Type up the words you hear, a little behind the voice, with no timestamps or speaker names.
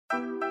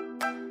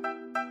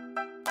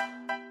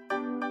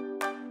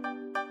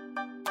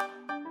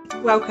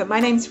Welcome, my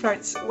name's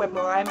Florence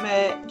Wedmore. I'm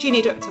a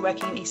junior doctor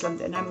working in East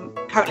London. I'm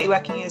currently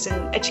working as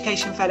an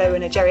education fellow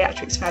and a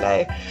geriatrics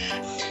fellow.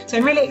 So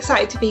I'm really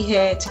excited to be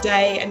here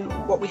today and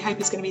what we hope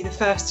is going to be the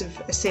first of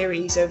a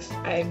series of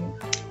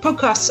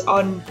podcasts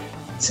on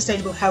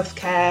sustainable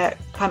healthcare,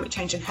 climate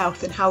change and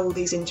health and how all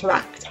these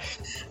interact.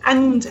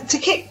 And to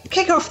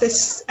kick off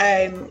this,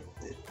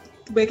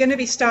 we're going to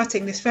be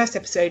starting this first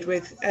episode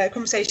with a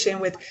conversation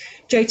with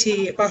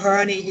Jyoti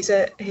Bahrani,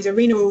 who's a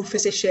renal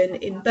physician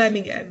in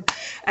Birmingham,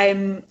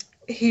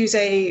 who's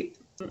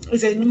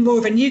more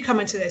of a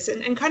newcomer to this,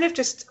 and kind of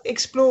just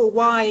explore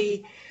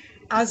why,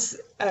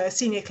 as a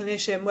senior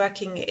clinician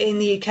working in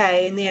the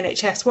UK in the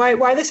NHS,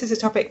 why this is a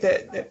topic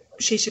that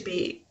she should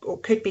be or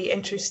could be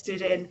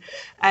interested in,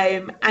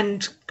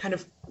 and kind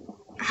of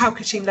how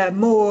could she learn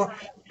more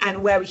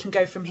and where we can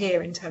go from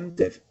here in terms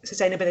of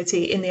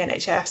sustainability in the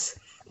NHS.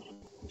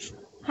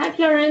 Hi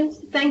Florence,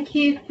 thank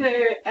you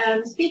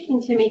for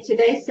speaking to me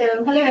today.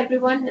 So hello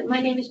everyone, my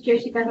name is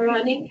Jyoti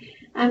Bahrani.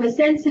 I'm a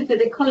censor for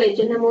the college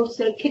and I'm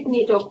also a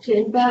kidney doctor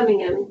in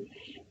Birmingham.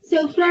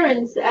 So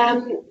Florence,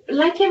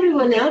 like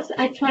everyone else,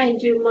 I try and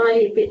do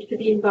my bit for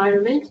the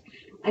environment.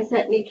 I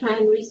certainly try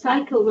and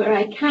recycle where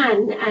I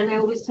can, and I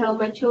always tell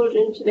my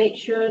children to make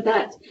sure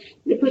that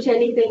they put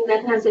anything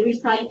that has a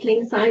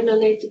recycling sign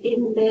on it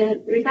in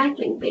the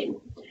recycling bin.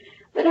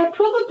 But I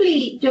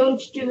probably don't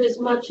do as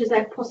much as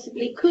I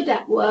possibly could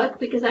at work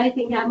because I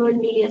think I'm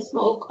only a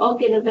small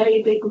cog in a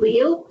very big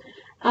wheel.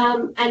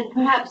 And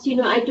perhaps,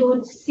 I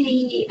don't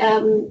see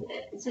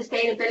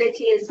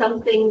sustainability as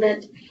something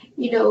that,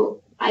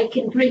 I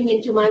can bring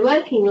into my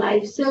working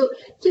life. So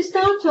to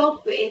start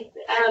off with,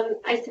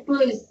 I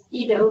suppose,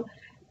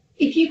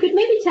 if you could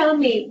maybe tell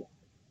me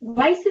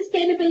why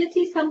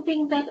sustainability is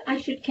something that I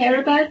should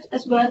care about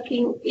as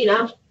working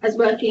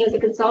as a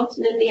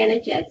consultant in the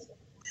NHS.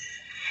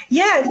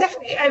 Yeah,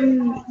 definitely.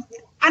 And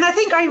I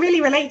think I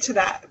really relate to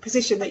that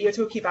position that you're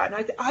talking about.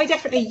 And I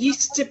definitely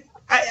used to,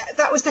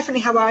 that was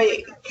definitely how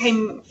I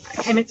came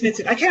into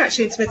medicine. I came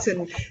actually into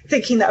medicine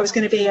thinking that I was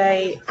going to be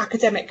a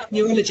academic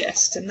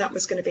neurologist, and that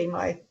was going to be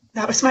my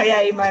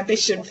aim, my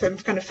ambition from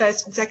kind of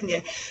first and second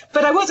year.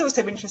 But I was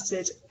also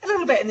interested a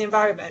little bit in the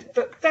environment,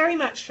 but very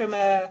much from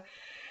that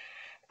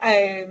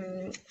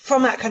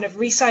kind of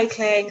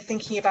recycling,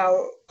 thinking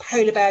about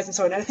polar bears and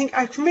so on. And I think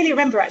I can really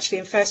remember actually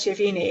in first year of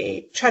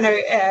uni trying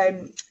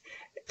to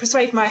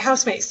persuade my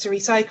housemates to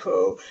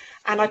recycle,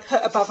 and I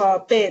put above our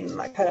bin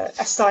like a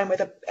sign with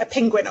a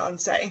penguin on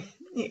saying,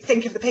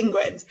 think of the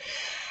penguins.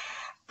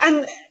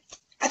 And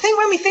I think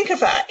when we think of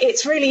that,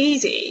 it's really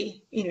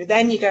easy,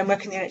 then you go and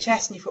work in the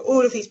NHS and you've got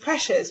all of these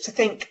pressures to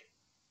think,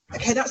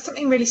 okay, that's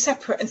something really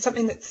separate and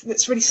something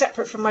that's really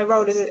separate from my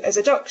role as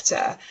a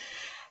doctor.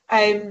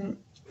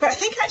 But I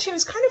think actually I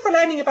was kind of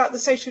learning about the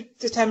social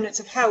determinants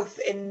of health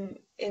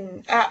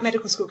at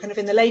medical school, kind of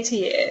in the later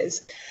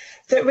years,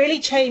 that really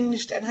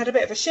changed and had a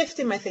bit of a shift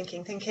in my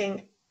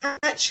thinking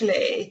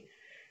actually,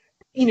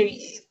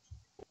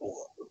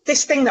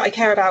 this thing that I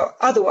care about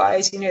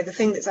otherwise, the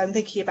thing that I'm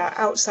thinking about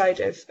outside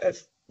of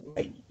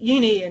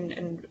uni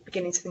and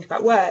beginning to think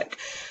about work,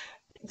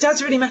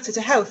 does really matter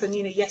to health. And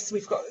yes,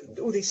 we've got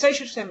all these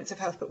social determinants of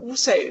health, but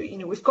also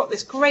we've got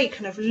this great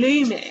kind of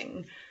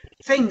looming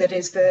thing that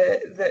is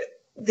the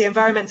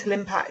environmental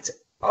impact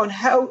on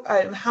health,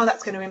 how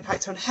that's going to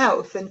impact on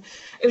health. And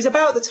it was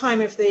about the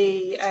time of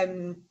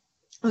there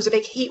was a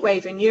big heat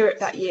wave in Europe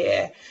that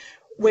year,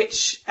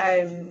 which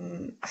I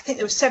think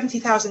there was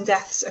 70,000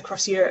 deaths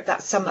across Europe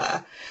that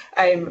summer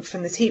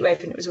from this heat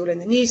wave, and it was all in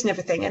the news and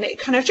everything. And it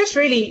kind of just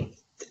really,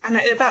 and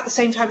at about the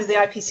same time as the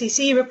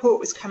IPCC report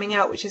was coming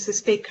out, which is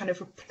this big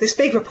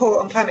report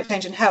on climate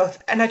change and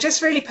health. And I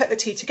just really put the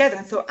two together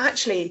and thought,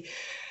 actually,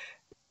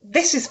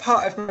 this is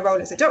part of my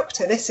role as a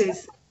doctor. This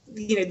is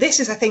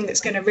a thing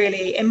that's going to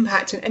really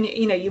impact, and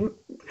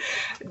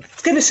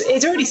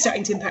it's already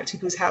starting to impact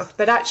people's health.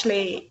 But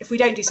actually, if we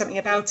don't do something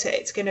about it,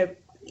 it's going to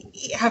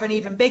have an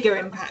even bigger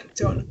impact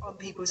on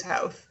people's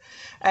health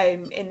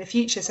in the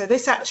future. So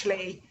this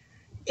actually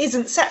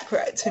isn't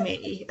separate to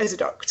me as a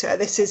doctor.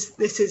 This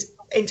is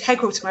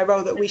integral to my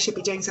role, that we should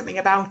be doing something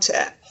about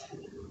it.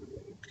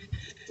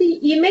 So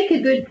you make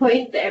a good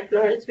point there,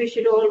 Florence. We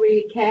should all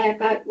really care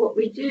about what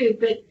we do,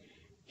 but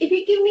if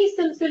you give me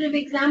some sort of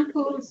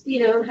examples,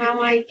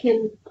 how I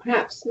can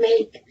perhaps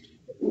make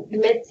the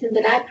medicine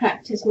that I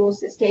practice more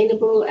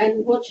sustainable,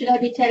 and what should I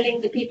be telling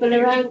the people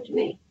around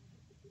me?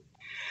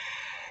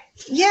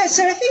 Yeah,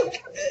 so I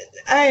think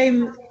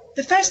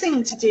the first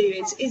thing to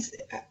do is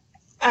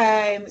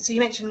so you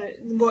mentioned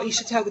what you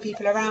should tell the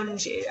people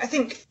around you. I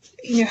think,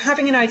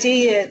 having an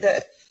idea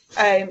that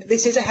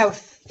this is a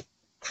health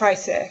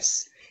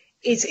crisis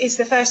is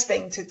the first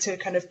thing to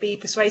kind of be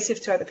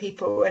persuasive to other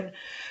people. And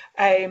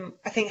I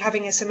think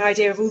having some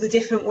idea of all the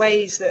different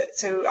ways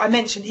so I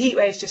mentioned heat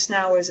waves just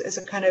now as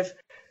a kind of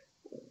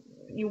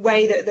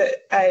way that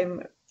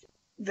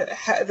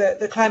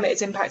the climate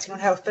is impacting on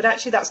health, but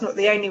actually that's not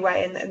the only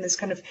way, and there's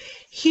kind of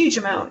huge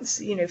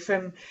amounts,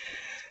 from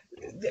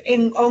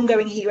in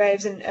ongoing heat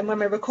waves, and when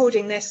we're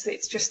recording this,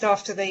 it's just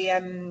after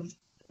there's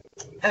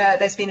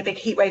been a big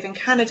heat wave in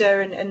Canada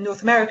and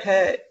North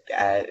America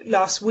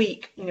last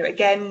week,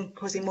 again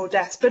causing more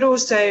deaths, but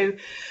also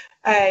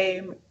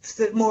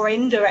the more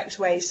indirect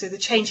ways, so the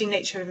changing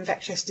nature of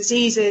infectious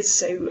diseases.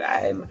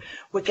 So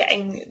we're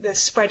getting the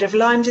spread of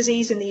Lyme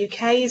disease in the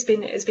UK has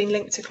been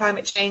linked to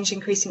climate change,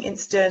 increasing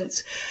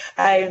incidence,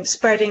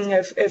 spreading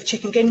of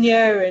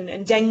chikungunya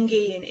and dengue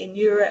in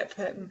Europe.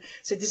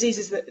 So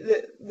diseases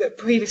that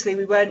previously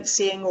we weren't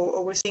seeing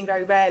or were seeing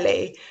very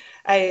rarely.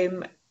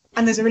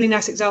 And there's a really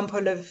nice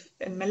example of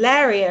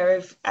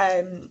malaria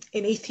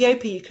in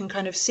Ethiopia. You can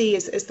kind of see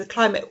as the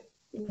climate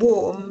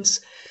warms,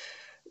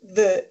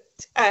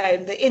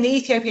 in the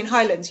Ethiopian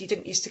highlands, you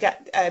didn't used to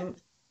get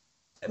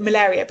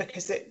malaria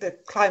because the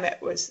climate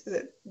was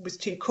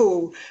too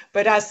cool.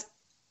 But as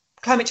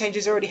climate change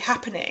is already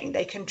happening,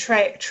 they can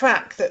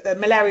track that the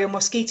malarial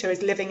mosquito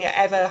is living at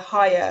ever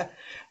higher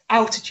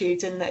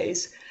altitudes in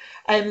those.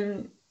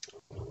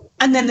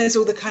 And then there's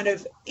all the kind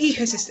of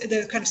ecosystem,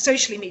 the kind of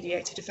socially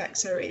mediated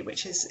effects,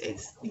 which is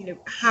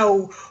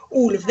how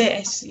all of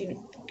this,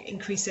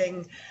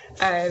 increasing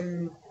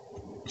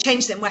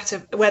changes in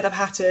weather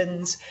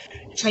patterns,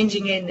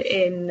 changing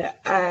in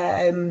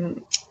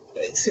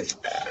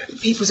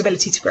people's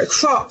ability to grow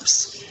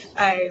crops,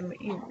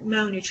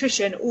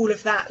 malnutrition, all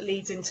of that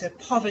leads into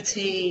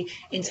poverty,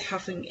 into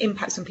having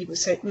impacts on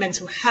people's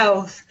mental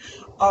health,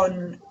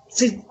 a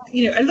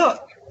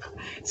lot.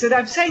 So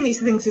I'm saying these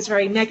things is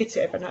very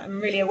negative, and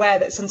I'm really aware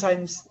that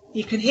sometimes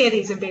you can hear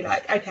these and be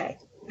like, okay,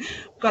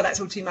 God,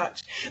 that's all too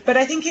much. But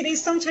I think it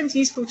is sometimes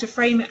useful to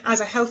frame it as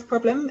a health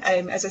problem,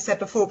 as I said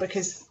before,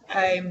 because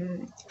I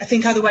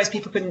think otherwise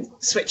people can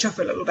switch off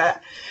a little bit.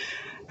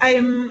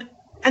 And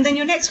then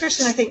your next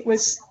question, I think,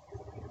 was,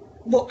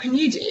 what can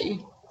you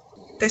do?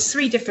 There's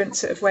three different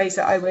sort of ways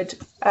that I would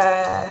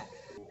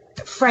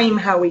frame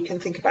how we can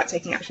think about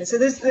taking action. So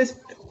there's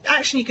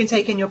action you can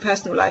take in your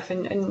personal life,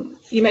 and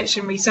you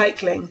mentioned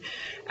recycling,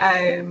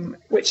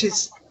 which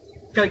is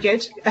very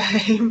good,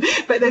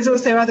 but there's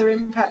also other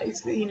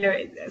impacts.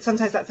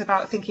 Sometimes that's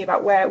about thinking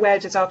about where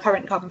does our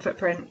current carbon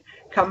footprint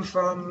come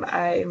from,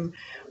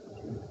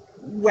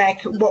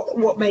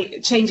 what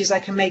changes I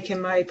can make in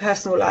my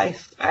personal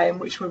life,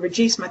 which will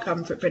reduce my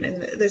carbon footprint.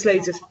 And there's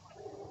loads of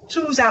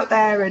tools out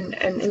there and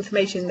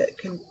information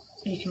that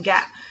you can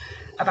get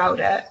about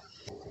it.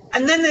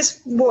 And then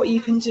there's what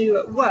you can do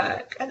at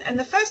work, and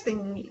the first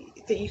thing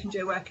that you can do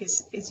at work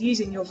is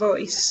using your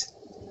voice.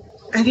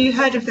 Have you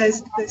heard of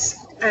this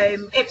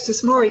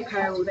Ipsos Mori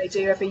poll they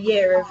do every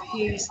year of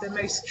who's the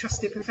most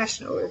trusted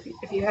professional?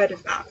 Have you heard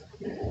of that?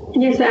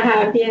 Yes, I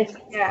have, yes.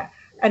 Yeah,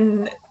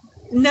 and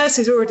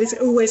nurses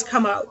always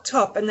come out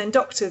top, and then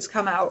doctors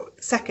come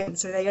out second.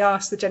 So they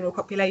ask the general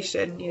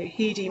population,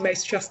 who do you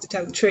most trust to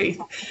tell the truth?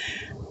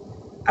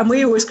 And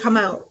we always come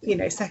out,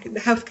 second. The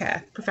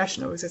healthcare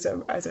professionals as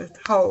a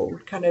whole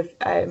kind of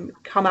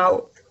come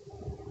out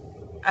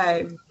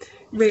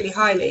really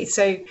highly.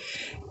 So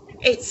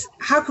it's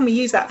how can we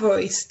use that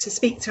voice to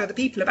speak to other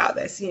people about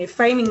this,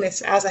 framing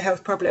this as a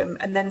health problem,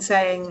 and then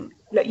saying,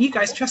 look, you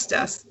guys trust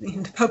us,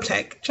 the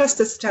public,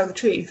 trust us to tell the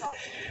truth.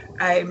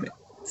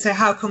 So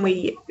how can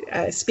we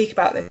speak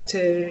about this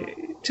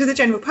to the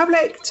general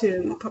public,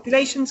 to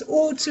populations,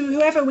 or to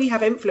whoever we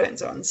have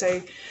influence on?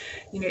 So,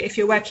 if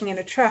you're working in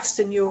a trust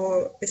and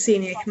you're a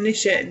senior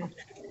clinician,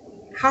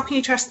 how can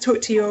you talk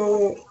to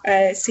your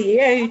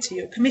CEO, to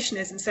your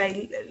commissioners, and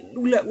say,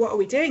 look, what are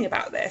we doing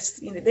about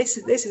this? This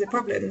is a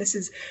problem. This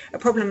is a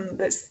problem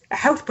that's a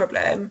health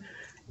problem.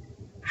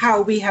 How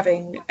are we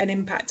having an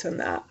impact on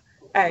that?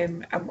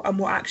 And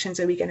what actions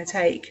are we going to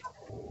take?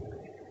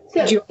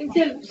 So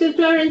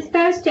Florence,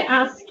 first to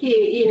ask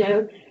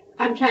you,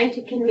 I'm trying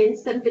to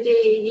convince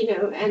somebody,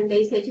 and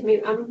they say to me,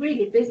 I'm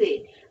really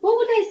busy. What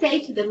would I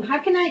say to them? How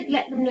can I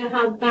let them know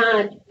how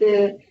bad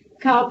the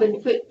carbon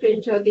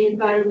footprint or the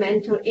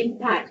environmental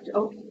impact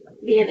of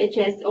the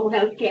NHS or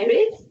healthcare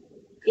is,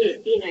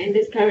 in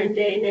this current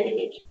day and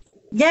age?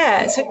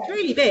 Yeah, so it's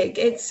really big.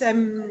 It's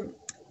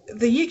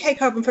the UK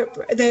carbon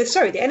footprint. The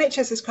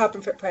NHS's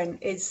carbon footprint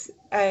is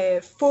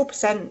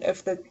 4%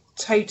 of the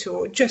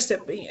total.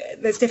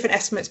 There's different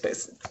estimates, but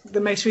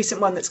the most recent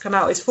one that's come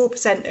out is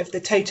 4% of the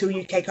total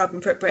UK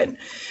carbon footprint,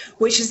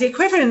 which is the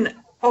equivalent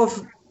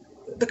of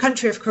the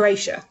country of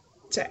Croatia.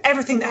 So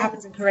everything that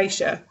happens in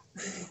Croatia,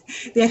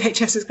 the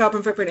NHS's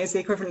carbon footprint is the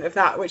equivalent of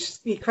that, which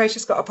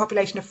Croatia's got a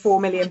population of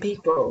 4 million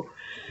people.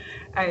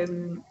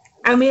 And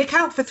we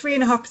account for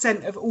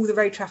 3.5% of all the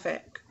road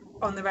traffic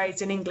on the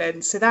roads in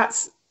England. So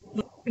that's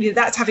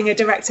having a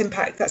direct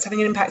impact. That's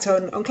having an impact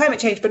on climate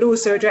change, but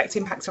also a direct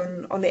impact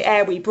on the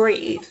air we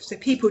breathe. So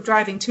people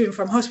driving to and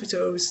from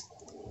hospitals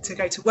to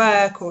go to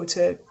work or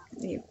to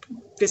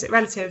visit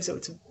relatives or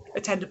to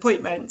attend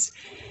appointments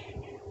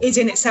is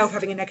in itself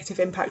having a negative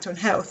impact on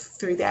health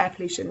through the air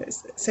pollution.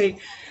 So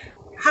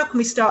how can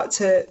we start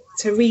to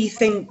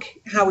rethink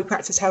how we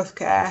practice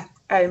healthcare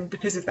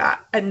because of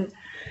that? And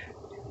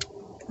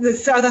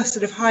there's other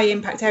sort of high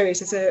impact areas.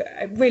 There's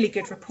a really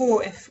good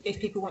report if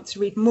people want to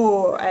read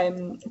more,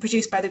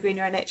 produced by the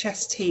Greener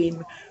NHS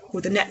team,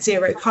 called the Net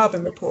Zero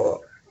Carbon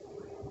Report,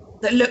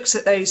 that looks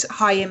at those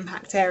high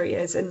impact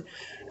areas, and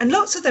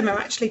lots of them are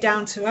actually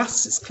down to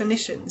us as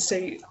clinicians. So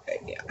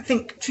I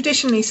think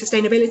traditionally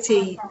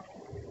sustainability,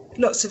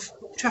 lots of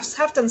trusts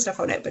have done stuff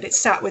on it, but it's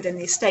sat within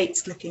the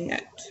estates looking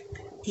at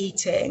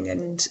heating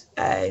and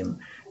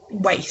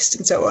waste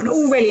and so on,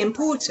 all really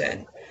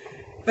important.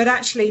 But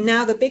actually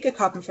now the bigger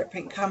carbon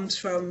footprint comes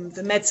from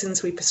the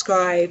medicines we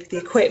prescribe, the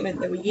equipment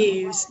that we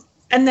use,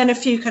 and then a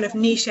few kind of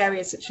niche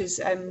areas such as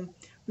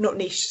not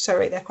niche,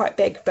 sorry, they're quite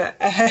big, but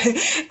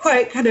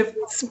quite kind of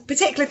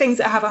particular things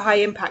that have a high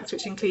impact,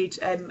 which include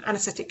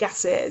anaesthetic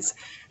gases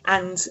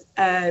and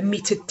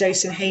metered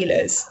dose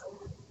inhalers.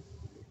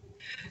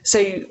 So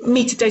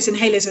metered dose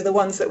inhalers are the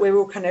ones that we're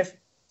all kind of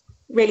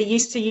really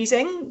used to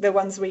using, the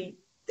ones we,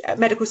 at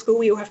medical school,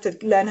 we all have to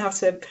learn how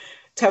to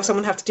tell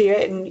someone how to do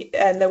it,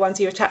 and the ones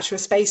you attach to a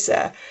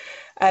spacer.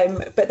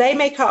 But they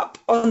make up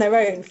on their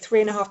own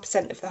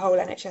 3.5% of the whole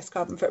NHS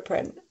carbon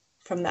footprint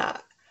from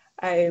that.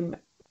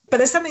 But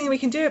there's something that we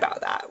can do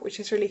about that, which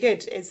is really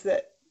good, is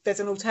that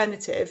there's an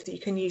alternative that you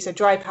can use, a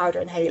dry powder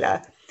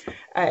inhaler,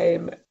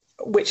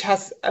 which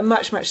has a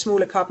much, much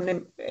smaller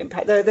carbon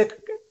impact.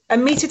 A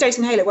metered dose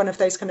inhaler, one of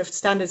those kind of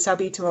standard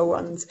salbutamol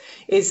ones,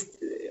 is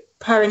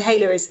per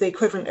inhaler is the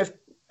equivalent of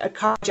a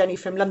car journey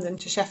from London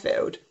to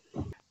Sheffield,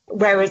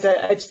 whereas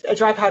a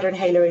dry powder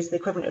inhaler is the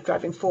equivalent of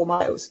driving 4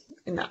 miles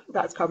in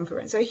that's carbon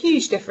footprint. So a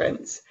huge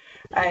difference.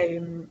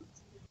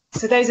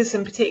 So those are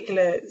some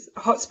particular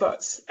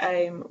hotspots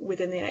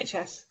within the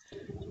NHS.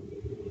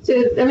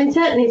 So, I mean,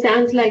 certainly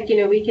sounds like,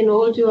 we can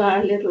all do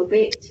our little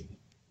bit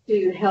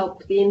to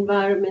help the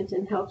environment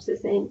and help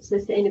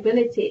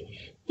sustainability.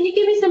 Can you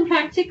give me some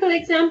practical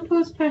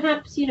examples,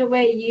 perhaps,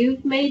 where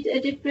you've made a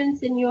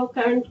difference in your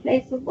current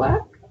place of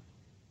work?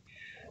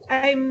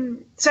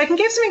 So I can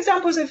give some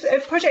examples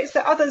of projects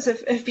that others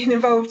have been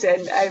involved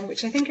in,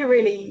 which I think are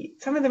really,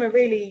 some of them are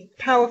really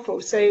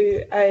powerful. So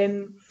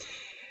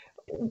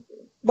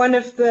one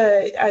of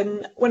the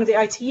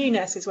ITU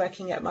nurses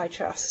working at my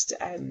trust,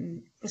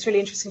 it's really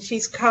interesting.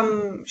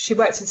 She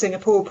worked in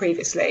Singapore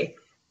previously,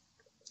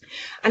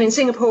 and in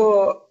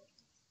Singapore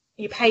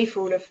you pay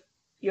for all of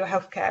your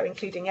healthcare,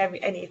 including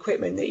any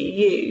equipment that you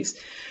use.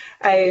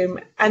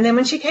 And then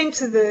when she came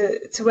to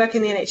work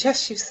in the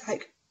NHS, she was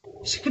like,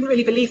 she couldn't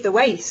really believe the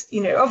waste.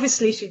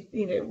 Obviously she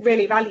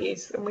really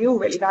values, and we all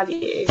really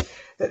value,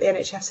 that the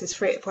NHS is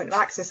free at point of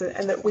access,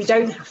 and that we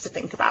don't have to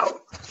think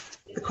about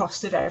the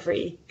cost of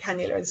every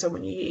cannula and so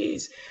on you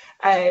use.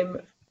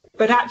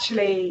 But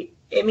actually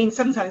it means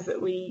sometimes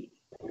that we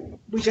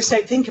just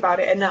don't think about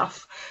it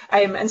enough.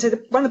 And so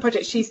one of the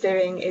projects she's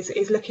doing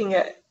is looking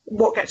at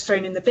what gets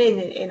thrown in the bin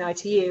in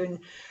ITU.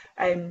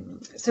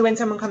 And so when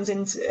someone comes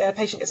in, a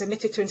patient gets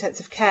admitted to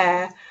intensive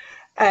care,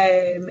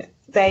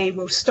 they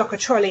will stock a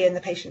trolley in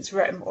the patient's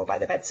room or by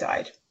the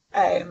bedside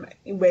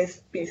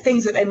with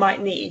things that they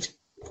might need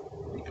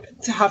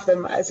to have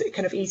them as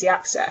kind of easy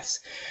access.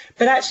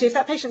 But actually, if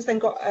that patient's then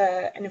got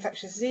an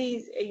infectious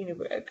disease,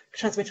 a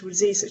transmittable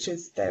disease such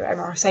as they're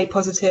MRSA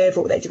positive,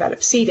 or they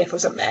develop C. diff or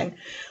something,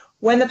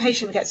 when the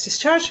patient gets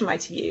discharged from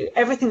ITU,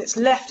 everything that's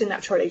left in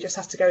that trolley just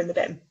has to go in the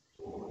bin.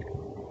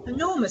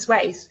 Enormous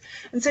waste.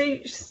 And so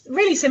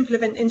really simple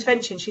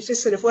intervention. She's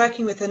just sort of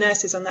working with the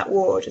nurses on that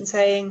ward and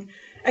saying,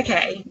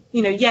 okay,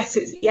 yes,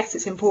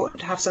 it's important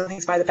to have some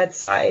things by the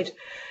bedside,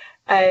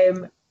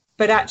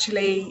 but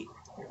actually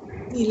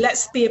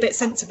let's be a bit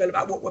sensible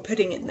about what we're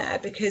putting in there,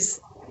 because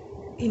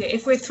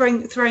if we're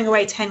throwing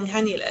away 10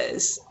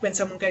 cannulas when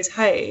someone goes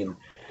home,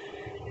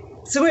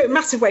 so we're a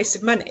massive waste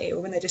of money,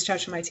 or when they're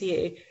discharged from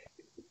ITU,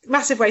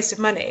 massive waste of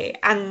money.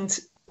 And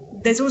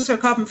there's also a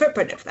carbon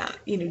footprint of that,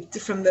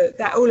 from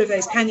that all of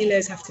those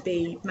cannulas have to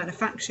be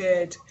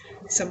manufactured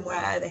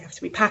somewhere, they have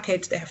to be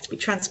packaged, they have to be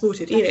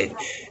transported.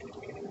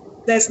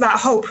 There's that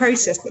whole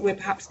process that we're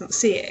perhaps not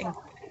seeing,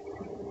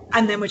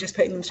 and then we're just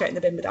putting them straight in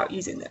the bin without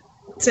using them.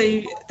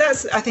 So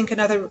that's, I think,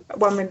 another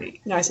one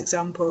really nice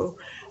example.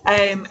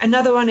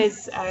 Another one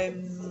is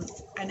an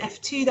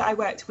F2 that I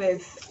worked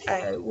with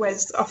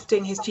was off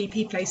doing his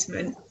GP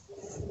placement,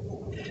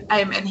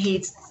 and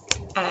he'd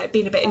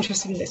been a bit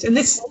interested in this. And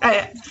this,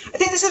 I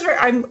think this is,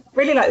 I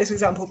really like this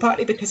example,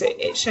 partly because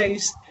it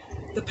shows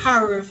the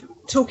power of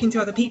talking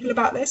to other people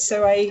about this.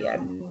 So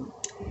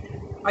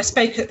I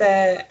spoke at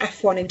the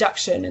F1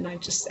 induction, and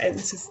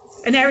this is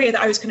an area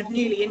that I was kind of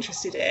newly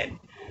interested in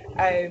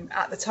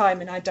at the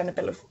time, and I'd done a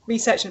bit of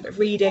research and a bit of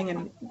reading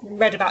and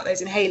read about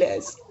those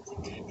inhalers,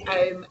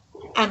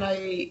 and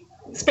I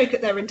spoke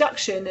at their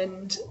induction,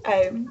 and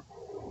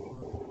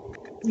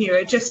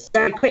just a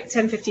very quick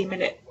 10-15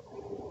 minute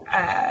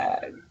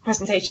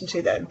presentation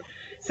to them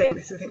saying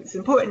this, I think this is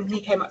important. And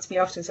he came up to me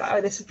after and said,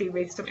 oh, this would be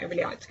really something I'd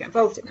really like to get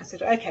involved in. I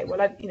said, okay, well,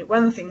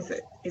 one of the things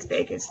that is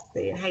big is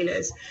the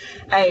inhalers,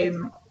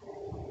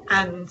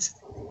 and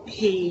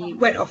he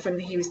went off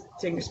and he was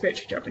doing a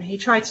respiratory job, and he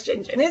tried to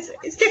change, and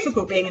it's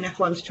difficult being an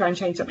F1 to try and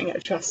change something at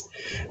a trust,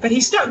 but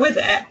he stuck with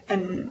it,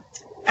 and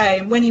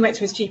when he went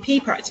to his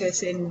GP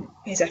practice in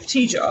his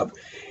F2 job,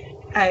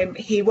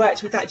 he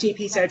worked with that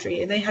GP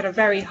surgery, and they had a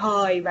very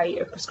high rate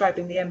of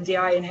prescribing the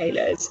MDI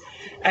inhalers,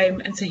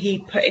 and so he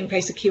put in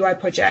place a QI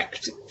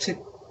project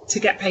to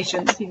get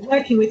patients,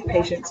 working with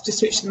patients, to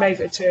switch them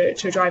over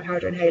to a dry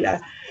powder inhaler,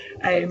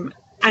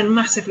 and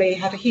massively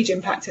had a huge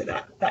impact at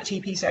that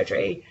GP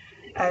surgery.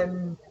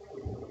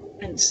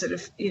 And sort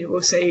of,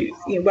 also,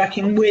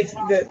 working with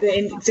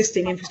the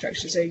existing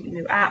infrastructure. So,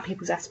 at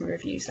people's asthma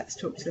reviews, let's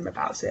talk to them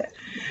about it.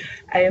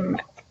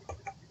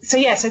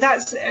 So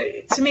that's,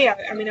 to me,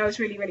 I was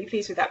really, really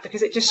pleased with that,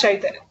 because it just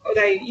showed that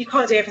although you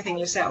can't do everything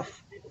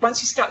yourself,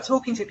 once you start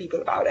talking to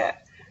people about it,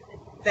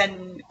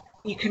 then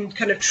you can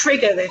kind of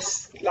trigger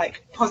this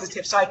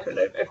positive cycle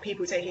of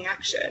people taking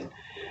action.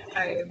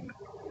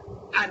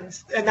 And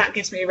that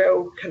gives me a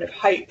real kind of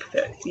hope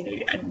that,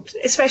 and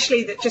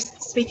especially that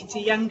just speaking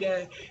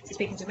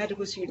to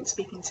medical students,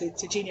 speaking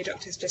to junior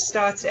doctors just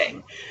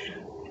starting,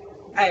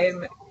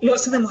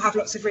 lots of them will have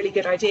lots of really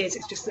good ideas.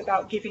 It's just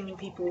about giving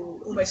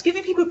people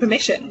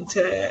permission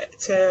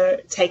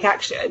to take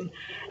action.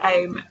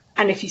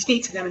 And if you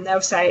speak to them and they'll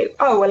say,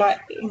 oh, well,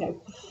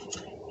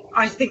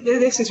 I think that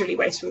this is really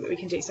wasteful that we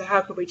can do, so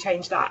how could we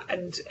change that,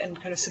 and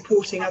kind of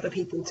supporting other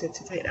people to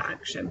take that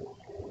action.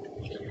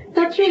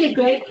 That's really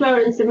great,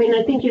 Florence.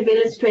 I think you've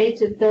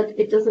illustrated that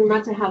it doesn't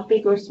matter how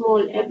big or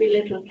small, every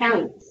little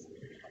counts.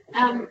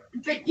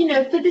 But,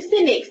 for the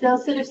cynics, they'll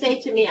sort of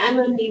say to me, I'm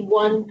only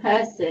one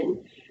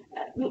person.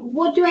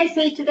 What do I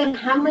say to them?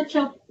 How much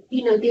of,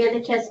 the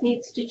NHS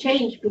needs to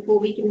change before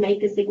we can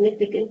make a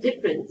significant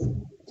difference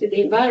to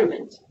the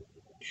environment?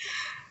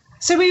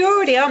 So we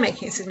already are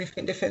making a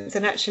significant difference,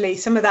 and actually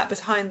some of that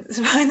behind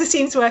the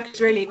scenes work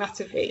is really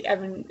massively,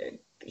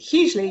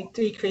 hugely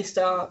decreased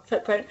our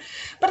footprint.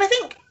 But I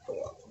think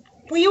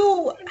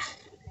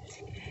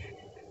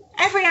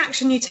every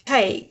action you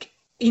take,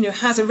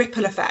 has a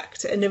ripple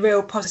effect and a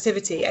real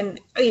positivity. And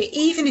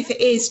even if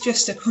it is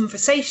just a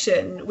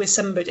conversation with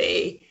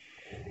somebody,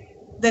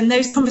 then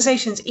those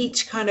conversations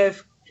each kind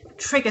of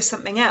trigger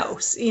something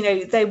else.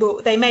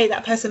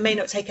 That person may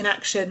not take an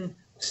action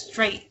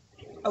straight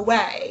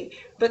away,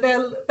 but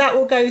that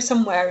will go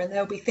somewhere, and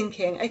they'll be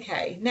thinking,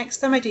 okay, next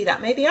time I do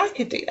that, maybe I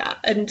could do that.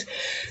 And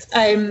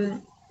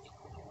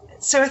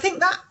so I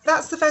think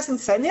that's the first thing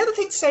to say. And the other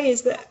thing to say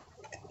is that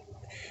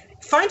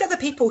find other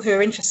people who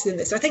are interested in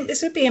this. I think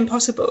this would be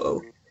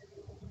impossible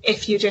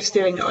if you're just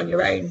doing it on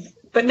your own,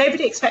 but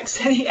nobody expects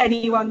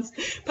any one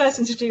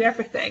person to do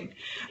everything.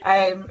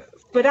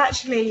 But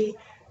actually,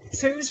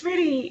 so it was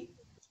really,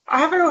 I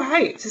have a real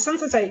hope. So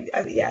sometimes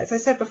as I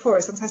said before,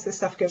 sometimes this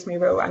stuff gives me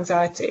real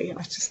anxiety, and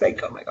I just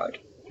think, oh my God,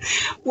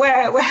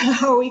 where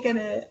are we going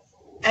to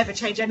ever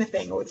change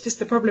anything? Or it's just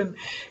the problem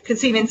can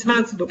seem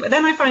insurmountable. But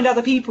then I find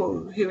other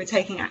people who are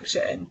taking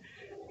action,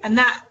 and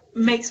that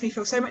makes me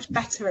feel so much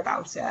better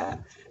about it,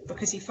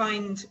 because you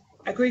find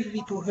a group of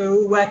people who are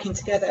all working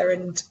together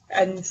and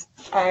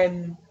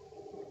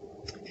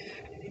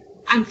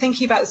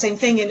thinking about the same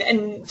thing,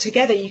 and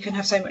together you can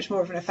have so much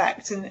more of an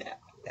effect. And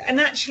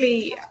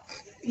actually,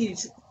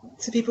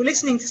 to people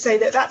listening, to say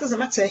that doesn't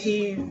matter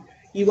who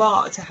you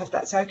are to have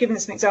that. So I've given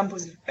some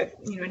examples of an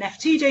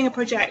F2 doing a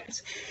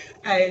project,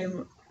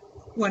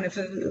 one of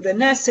the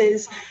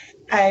nurses,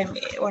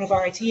 one of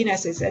our ITU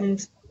nurses,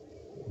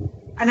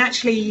 and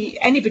actually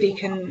anybody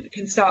can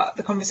start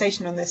the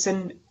conversation on this.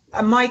 And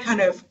my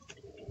kind of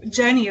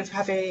journey of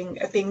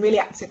being really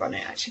active on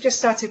it actually just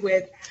started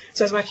with,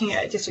 so I was working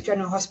at a district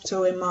general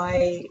hospital in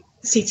my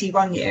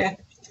CT1 year,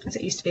 as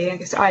it used to be, I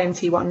guess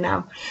IMT1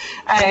 now.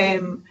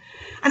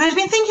 And I'd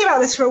been thinking about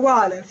this for a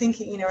while, and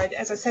thinking,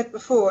 as I said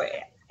before,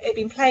 it'd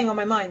been playing on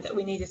my mind that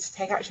we needed to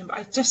take action, but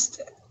I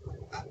just,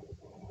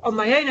 on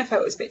my own, I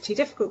felt it was a bit too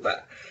difficult.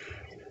 But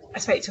I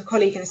spoke to a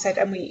colleague and I said,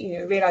 and we,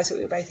 realised that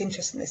we were both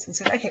interested in this, and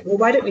said, okay, well,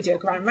 why don't we do a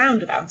grand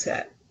round about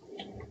it?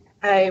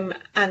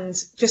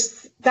 And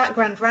just that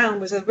grand round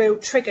was a real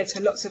trigger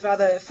to lots of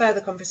other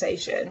further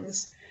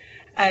conversations,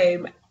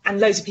 and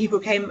loads of people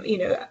came.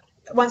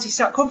 Once you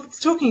start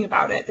talking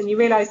about it, then you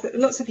realise that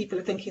lots of people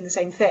are thinking the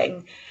same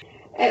thing.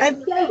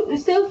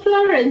 So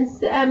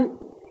Florence,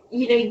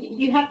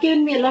 you have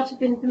given me a lot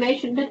of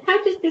information, but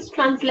how does this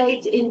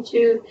translate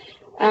into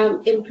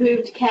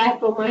improved care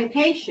for my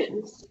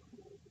patients?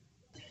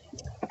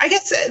 I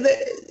guess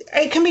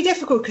it can be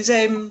difficult, because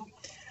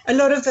a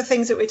lot of the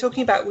things that we're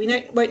talking about, we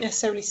won't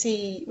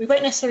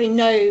necessarily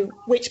know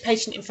which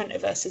patient in front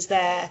of us is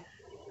there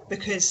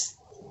because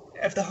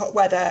of the hot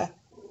weather,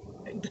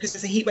 because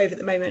of the heat wave at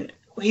the moment.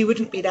 He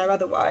wouldn't be there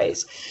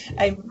otherwise.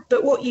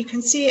 But what you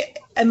can see it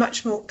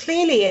much more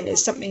clearly in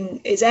is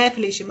air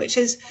pollution, which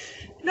is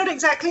not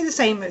exactly the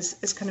same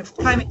as kind of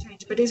climate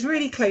change, but is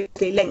really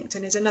closely linked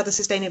and is another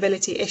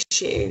sustainability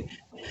issue.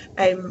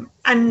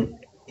 And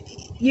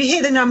you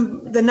hear the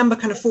number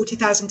kind of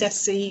 40,000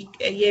 deaths a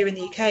year in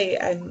the UK,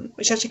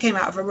 which actually came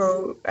out of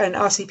an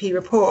RCP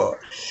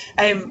report.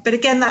 But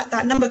again,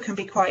 that number can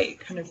be quite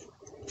kind of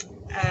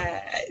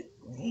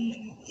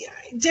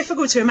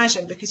difficult to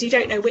imagine, because you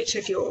don't know which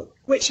of your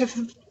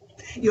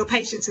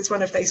patients is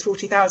one of those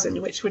 40,000,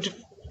 which would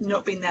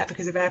not been there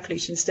because of air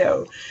pollution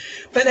still.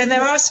 But then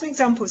there are some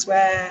examples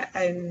where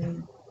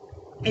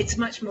it's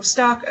much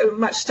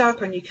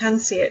starker, and you can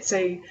see it. So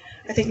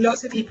I think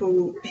lots of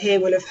people here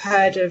will have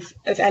heard of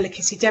Ella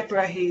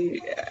Kissi-Debrah, who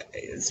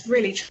is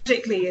really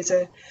tragically was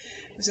a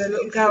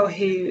little girl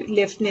who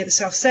lived near the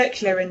South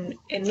Circular in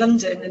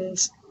London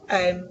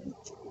and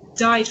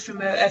died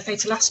from a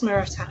fatal asthma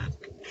attack.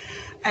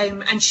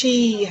 And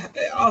she,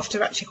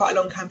 after actually quite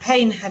a long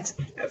campaign, had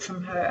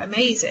from her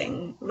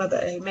amazing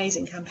mother,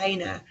 amazing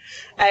campaigner,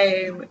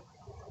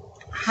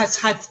 has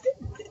had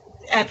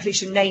air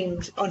pollution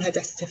named on her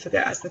death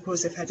certificate as the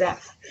cause of her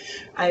death.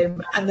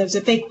 And there was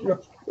a big,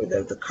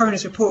 the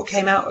coroner's report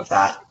came out of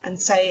that and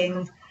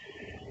saying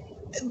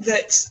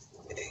that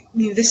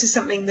this is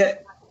something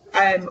that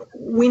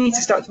we need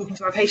to start talking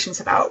to our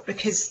patients about,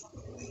 because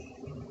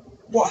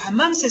what her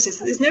mum says is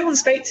that there's no one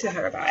spoke to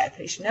her about air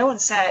pollution. No one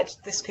said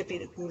this could be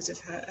the cause of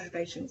her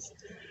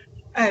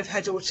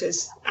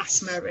daughter's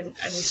asthma,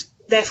 and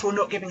therefore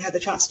not giving her the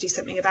chance to do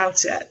something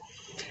about it.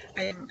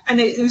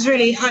 And it was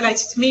really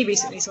highlighted to me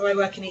recently. So I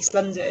work in East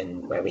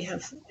London, where we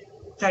have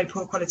very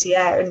poor quality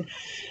air, and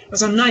I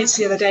was on nights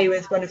the other day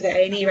with one of the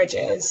A&E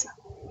regs,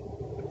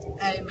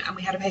 and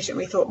we had a patient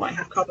we thought might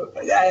have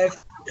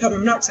carbon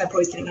monoxide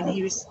poisoning, and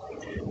he was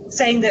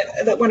saying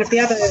that one of the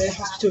other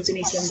hospitals in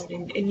East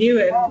London, in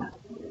Newham,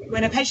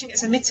 when a patient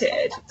gets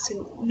admitted,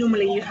 so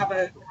normally you have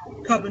a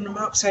carbon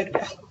monoxide,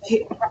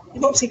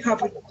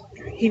 carbon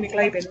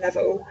hemoglobin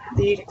level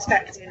that you'd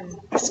expect in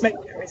a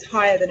smoker is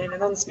higher than in a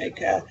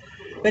non-smoker,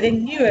 but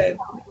in Newham,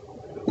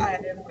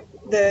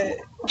 the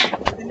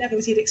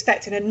levels you'd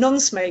expect in a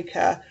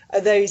non-smoker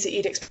are those that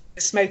you'd expect in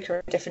a smoker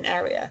in a different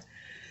area,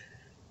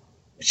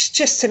 which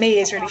just to me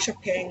is really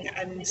shocking,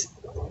 and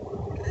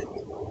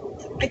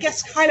I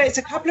guess highlights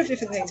a couple of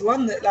different things.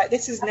 One, that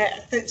this is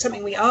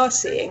something we are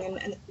seeing,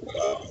 and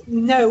we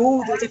know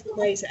all the different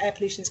ways that air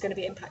pollution is going to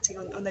be impacting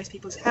on those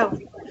people's health.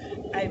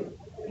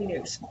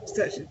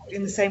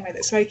 In the same way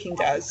that smoking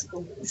does,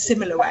 or a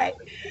similar way.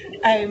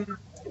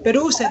 But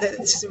also that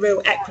this is a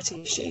real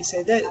equity issue.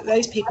 So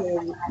those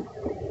people,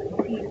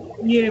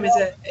 Newham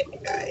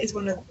is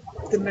one of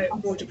the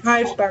more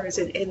deprived boroughs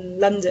in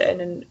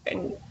London,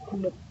 and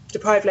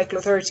deprived local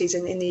authorities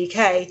in the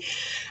UK,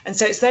 and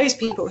so it's those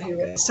people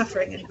who are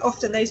suffering, and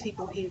often those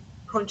people who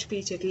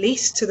contributed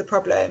least to the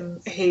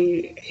problem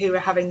who are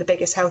having the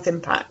biggest health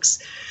impacts.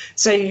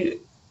 So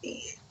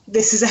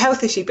this is a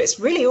health issue, but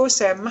it's really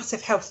also a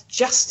massive health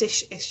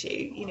justice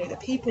issue. The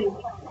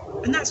people,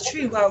 and that's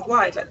true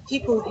worldwide, like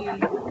people who are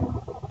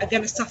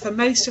going to suffer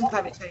most from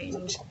climate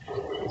change,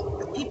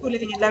 people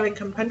living in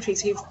low-income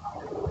countries who've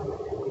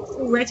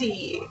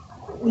already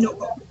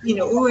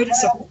already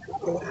suffered from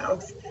poor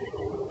health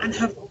and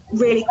have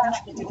really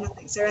contributed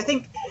nothing. So I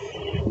think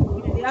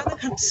the other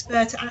kind of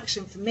spur to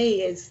action for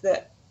me is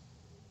that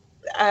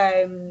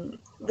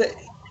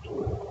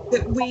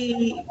that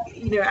we,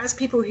 as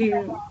people who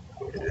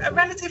are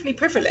relatively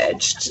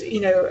privileged,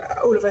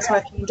 all of us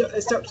working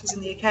as doctors in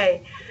the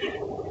UK,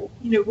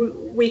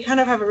 we kind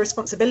of have a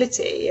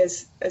responsibility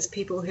as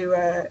people who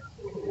are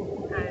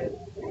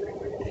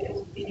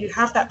who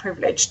have that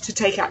privilege to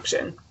take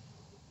action.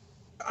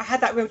 I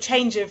had that real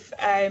change of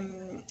a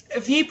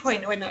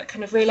viewpoint when I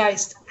kind of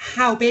realised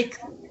how big,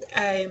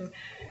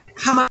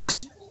 how much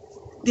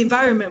the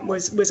environment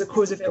was a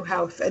cause of ill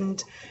health,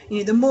 and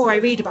the more I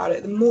read about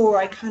it, the more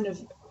I kind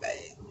of,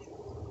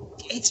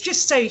 it's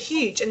just so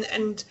huge, and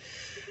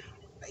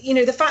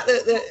the fact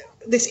that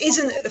this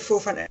isn't at the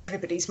forefront of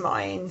everybody's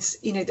minds,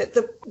 that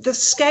the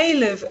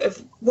scale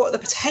of what the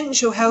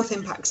potential health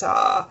impacts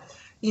are,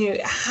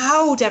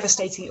 how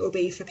devastating it will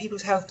be for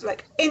people's health,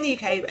 like in the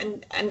UK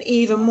and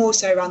even more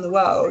so around the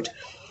world.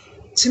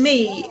 To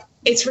me,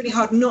 it's really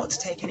hard not to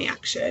take any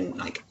action.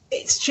 Like,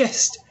 it's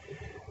just,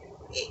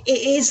 it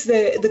is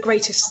the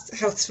greatest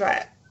health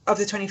threat of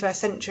the 21st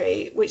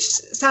century, which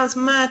sounds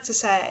mad to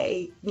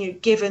say,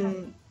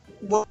 given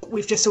what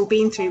we've just all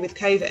been through with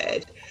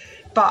COVID,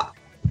 but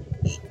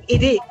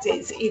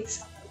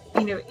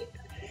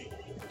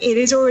it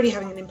is already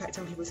having an impact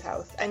on people's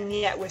health, and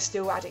yet we're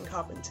still adding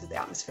carbon to the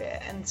atmosphere,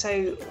 and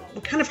so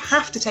we kind of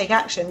have to take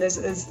action.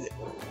 There's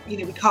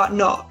we can't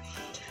not.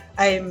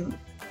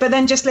 But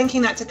then just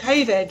linking that to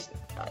COVID,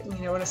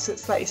 on a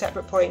slightly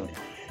separate point,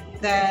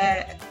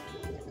 that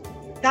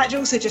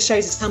also just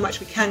shows us how much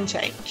we can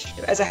change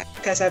as a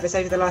healthcare service.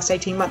 Over the last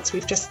 18 months,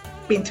 we've just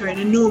been through an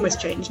enormous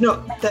change.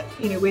 Not that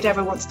we'd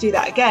ever want to do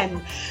that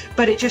again,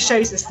 but it just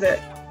shows us that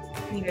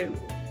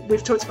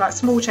we've talked about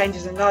small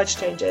changes and large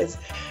changes.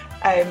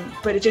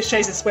 But it just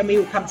shows us, when we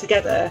all come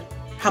together,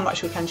 how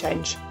much we can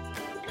change.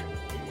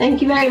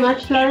 Thank you very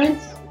much,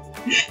 Florence.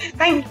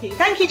 Thank you,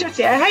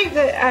 Jyoti. I hope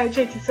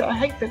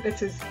that this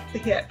has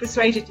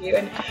persuaded you,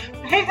 and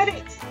I hope that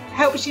it's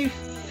helped you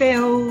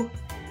feel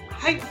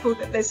hopeful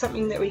that there's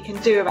something that we can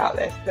do about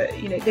this. That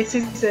this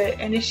is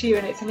an issue,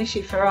 and it's an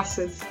issue for us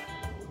as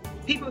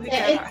people who.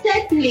 Yeah,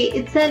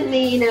 it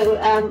certainly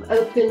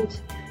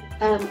opened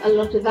a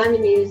lot of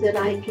avenues that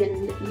I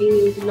can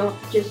use, not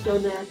just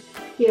on a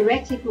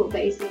theoretical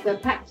basis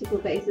but practical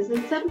basis,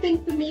 and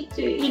something for me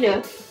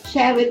to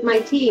share with my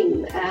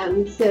team.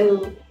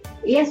 So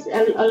yes,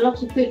 a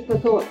lot of food for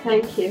thought.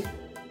 Thank you.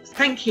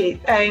 Thank you.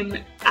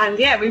 And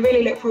yeah, we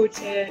really look forward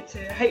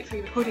to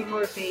hopefully recording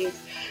more of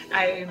these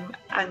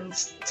and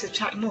to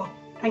chat more.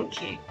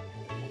 Thank you.